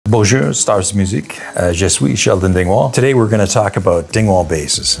Bonjour, stars de musique. Je suis Sheldon Dingwall. Today we're going to talk about Dingwall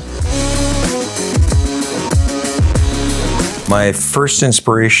basses. My first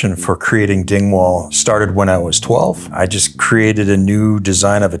inspiration for creating Dingwall started when I was 12. I just created a new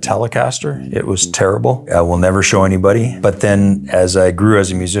design of a Telecaster. It was terrible. I will never show anybody. But then as I grew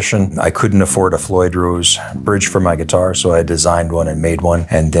as a musician, I couldn't afford a Floyd Rose bridge for my guitar, so I designed one and made one.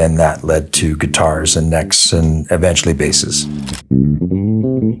 And then that led to guitars and necks and eventually basses.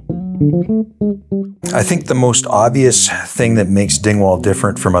 I think the most obvious thing that makes Dingwall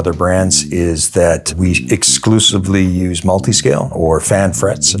different from other brands is that we exclusively use multi-scale or fan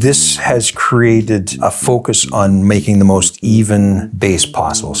frets. This has created a focus on making the most even bass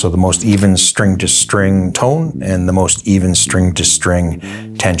possible. So the most even string to string tone and the most even string to string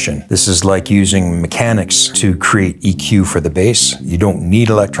tension. This is like using mechanics to create EQ for the bass. You don't need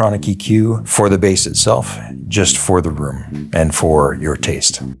electronic EQ for the bass itself, just for the room and for your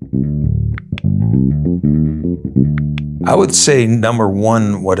taste. I would say number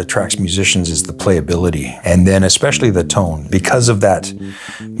one, what attracts musicians is the playability, and then especially the tone. Because of that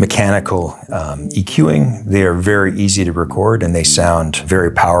mechanical EQing, they are very easy to record and they sound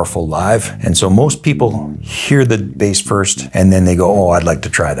very powerful live. And so most people hear the bass first and then they go, oh, I'd like to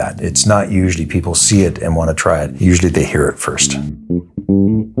try that. It's not usually people see it and want to try it. Usually they hear it first.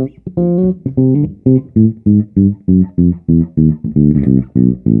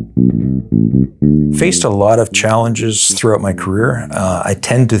 Faced a lot of challenges throughout my career. I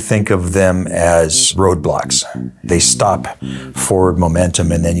tend to think of them as roadblocks. They stop forward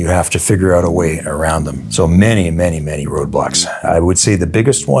momentum and then you have to figure out a way around them. So many roadblocks. I would say the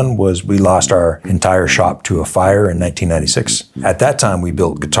biggest one was we lost our entire shop to a fire in 1996. At that time we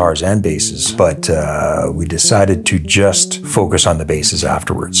built guitars and basses, but we decided to just focus on the basses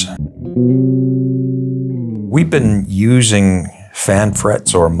afterwards. We've been using fan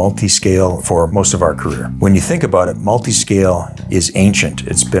frets or multi-scale for most of our career. When you think about it, multi-scale is ancient.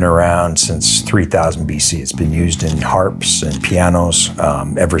 It's been around since 3000 BC. It's been used in harps and pianos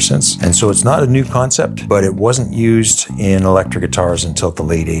ever since. And so it's not a new concept, but it wasn't used in electric guitars until the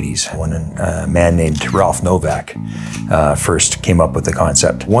late 80s when a man named Ralph Novak first came up with the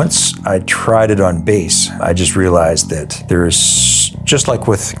concept. Once I tried it on bass, I just realized that just like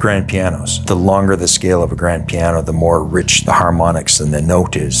with grand pianos, the longer the scale of a grand piano, the more rich the harmonics and the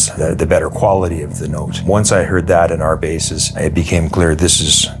note is, the better quality of the note. Once I heard that in our basses, it became clear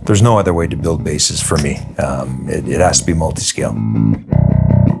there's no other way to build basses for me. It has to be multi-scale.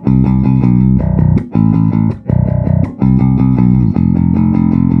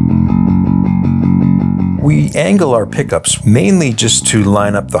 We angle our pickups mainly just to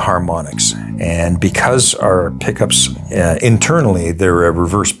line up the harmonics. And because our pickups internally, they're a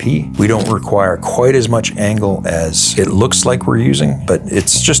reverse P, we don't require quite as much angle as it looks like we're using, but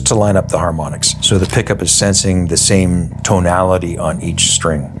it's just to line up the harmonics. So the pickup is sensing the same tonality on each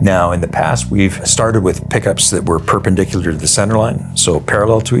string. Now, in the past, we've started with pickups that were perpendicular to the center line, so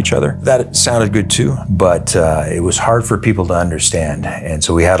parallel to each other. That sounded good too, but it was hard for people to understand. And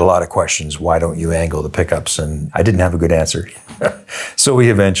so we had a lot of questions. Why don't you angle the pickups? And I didn't have a good answer. So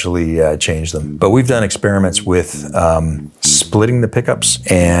we eventually changed them. But we've done experiments with splitting the pickups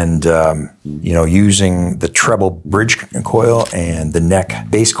and using the treble bridge coil and the neck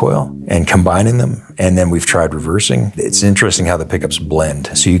bass coil and combining them. And then we've tried reversing. It's interesting how the pickups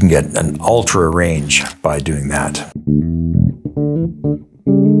blend. So you can get an ultra range by doing that.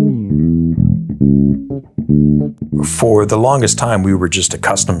 For the longest time, we were just a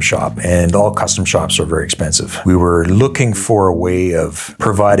custom shop, and all custom shops are very expensive. We were looking for a way of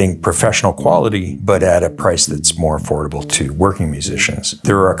providing professional quality, but at a price that's more affordable to working musicians.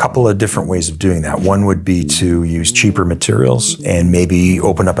 There are a couple of different ways of doing that. One would be to use cheaper materials and maybe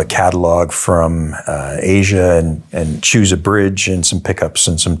open up a catalog from Asia and choose a bridge and some pickups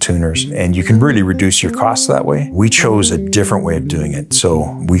and some tuners, and you can really reduce your costs that way. We chose a different way of doing it.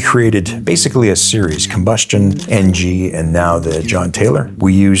 So we created basically a series, Combustion, NG, and now the John Taylor.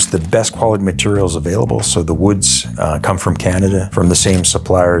 We use the best quality materials available. So the woods come from Canada, from the same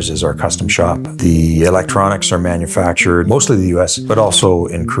suppliers as our custom shop. The electronics are manufactured mostly in the US, but also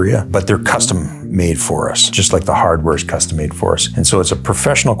in Korea, but they're custom made for us, just like the hardware is custom made for us. And so it's a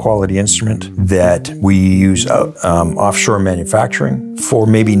professional quality instrument that we use offshore manufacturing for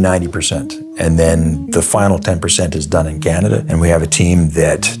maybe 90%. And then the final 10% is done in Canada. And we have a team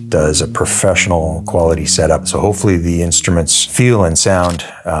that does a professional quality setup. So hopefully the instruments feel and sound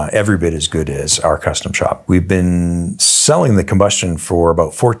every bit as good as our custom shop. We've been selling the Combustion for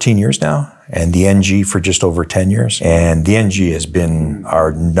about 14 years now, and the NG for just over 10 years. And the NG has been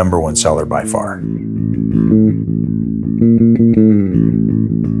our #1 seller by far.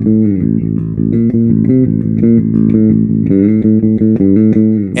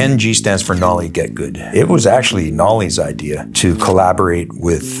 NG stands for Nolly Get Good. It was actually Nolly's idea to collaborate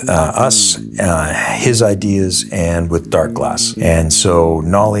with us, his ideas, and with Dark Glass. And so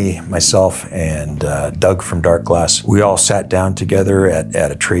Nolly, myself, and Doug from Dark Glass, we all sat down together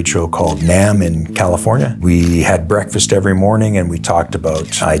at a trade show called NAMM in California. We had breakfast every morning and we talked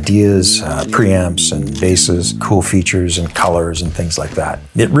about ideas, preamps and basses, cool features and colors and things like that.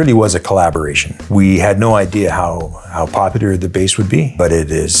 It really was a collaboration. We had no idea how popular the bass would be, but it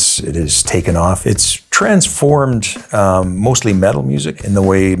is taken off. It's transformed mostly metal music in the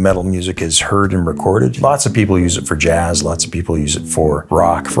way metal music is heard and recorded. Lots of people use it for jazz, lots of people use it for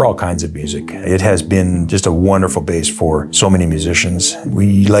rock, for all kinds of music. It has been just a wonderful bass for so many musicians.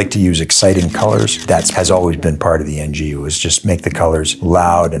 We like to use exciting colors. That has always been part of the NG, was just make the colors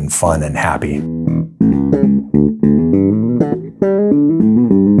loud and fun and happy.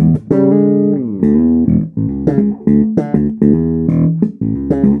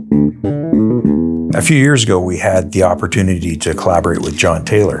 A few years ago, we had the opportunity to collaborate with John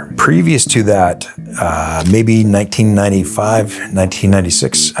Taylor. Previous to that, maybe 1995,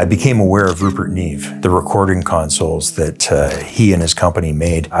 1996, I became aware of Rupert Neve, the recording consoles that he and his company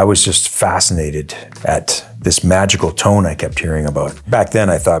made. I was just fascinated at this magical tone I kept hearing about. Back then,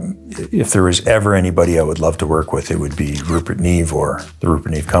 I thought if there was ever anybody I would love to work with, it would be Rupert Neve or the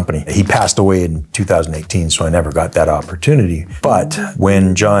Rupert Neve Company. He passed away in 2018, so I never got that opportunity. But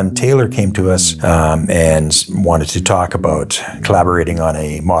when John Taylor came to us and wanted to talk about collaborating on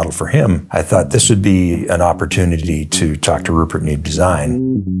a model for him, I thought this would be an opportunity to talk to Rupert Neve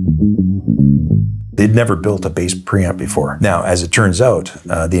Design. They'd never built a bass preamp before. Now, as it turns out,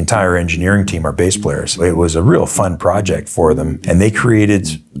 the entire engineering team are bass players. It was a real fun project for them, and they created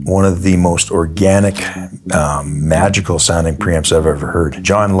one of the most organic, magical sounding preamps I've ever heard.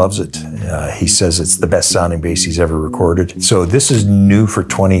 John loves it. He says it's the best sounding bass he's ever recorded. So this is new for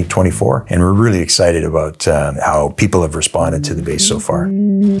 2024, and we're really excited about how people have responded to the bass so far.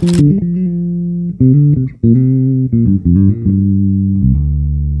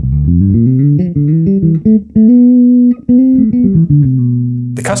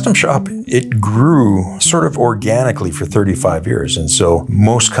 The custom shop, it grew sort of organically for 35 years. And so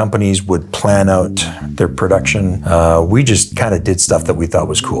most companies would plan out their production. We just kind of did stuff that we thought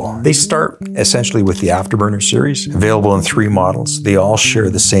was cool. They start essentially with the Afterburner series, available in 3 models. They all share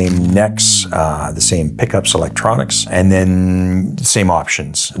the same necks, the same pickups, electronics, and then the same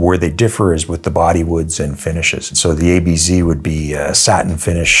options. Where they differ is with the body woods and finishes. So the ABZ would be satin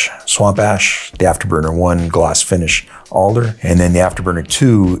finish, swamp ash, the Afterburner 1 gloss finish, alder, and then the Afterburner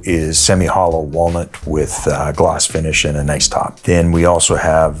 2 is semi-hollow walnut with gloss finish and a nice top. Then we also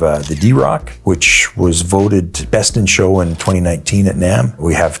have the D-Rock, which was voted best in show in 2019 at NAMM.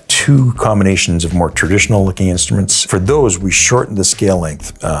 We have 2 combinations of more traditional looking instruments. For those, we shortened the scale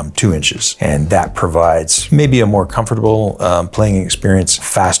length 2 inches, and that provides maybe a more comfortable playing experience,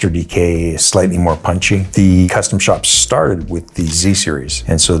 faster decay, slightly more punchy. The custom shop started with the Z series,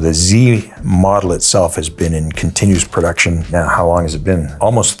 and so the Z model itself has been in continuous production. Now, how long has it been?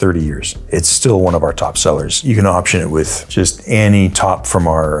 Almost 30 years. It's still one of our top sellers. You can option it with just any top from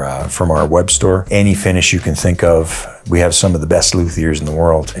our web store, any finish you can think of. We have some of the best luthiers in the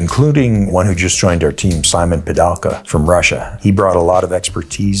world, including one who just joined our team, Simon Pedalka from Russia. He brought a lot of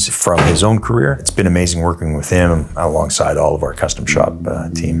expertise from his own career. It's been amazing working with him alongside all of our custom shop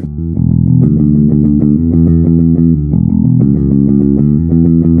team.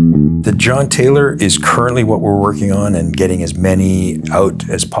 The John Taylor is currently what we're working on and getting as many out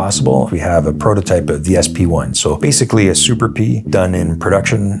as possible. We have a prototype of the SP1, so basically a Super P done in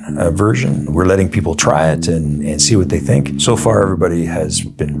production version. We're letting people try it and see what they think. So far, everybody has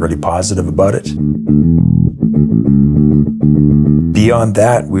been really positive about it. Beyond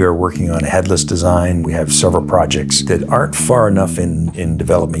that, we are working on a headless design. We have several projects that aren't far enough in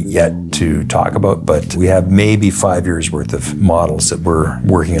development yet to talk about, but we have maybe 5 years worth of models that we're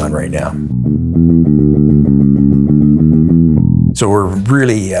working on right now. So we're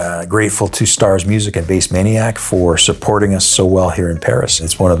really grateful to Stars Music and Bass Maniac for supporting us so well here in Paris.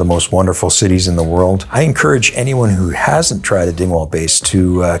 It's one of the most wonderful cities in the world. I encourage anyone who hasn't tried a Dingwall bass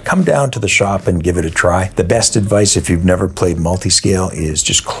to come down to the shop and give it a try. The best advice if you've never played multi-scale is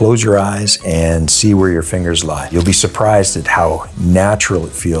just close your eyes and see where your fingers lie. You'll be surprised at how natural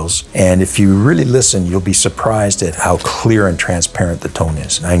it feels. And if you really listen, you'll be surprised at how clear and transparent the tone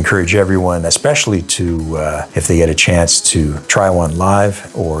is. I encourage everyone, especially to, if they get a chance, to try one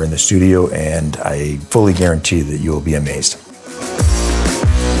live or in the studio, and I fully guarantee that you will be amazed.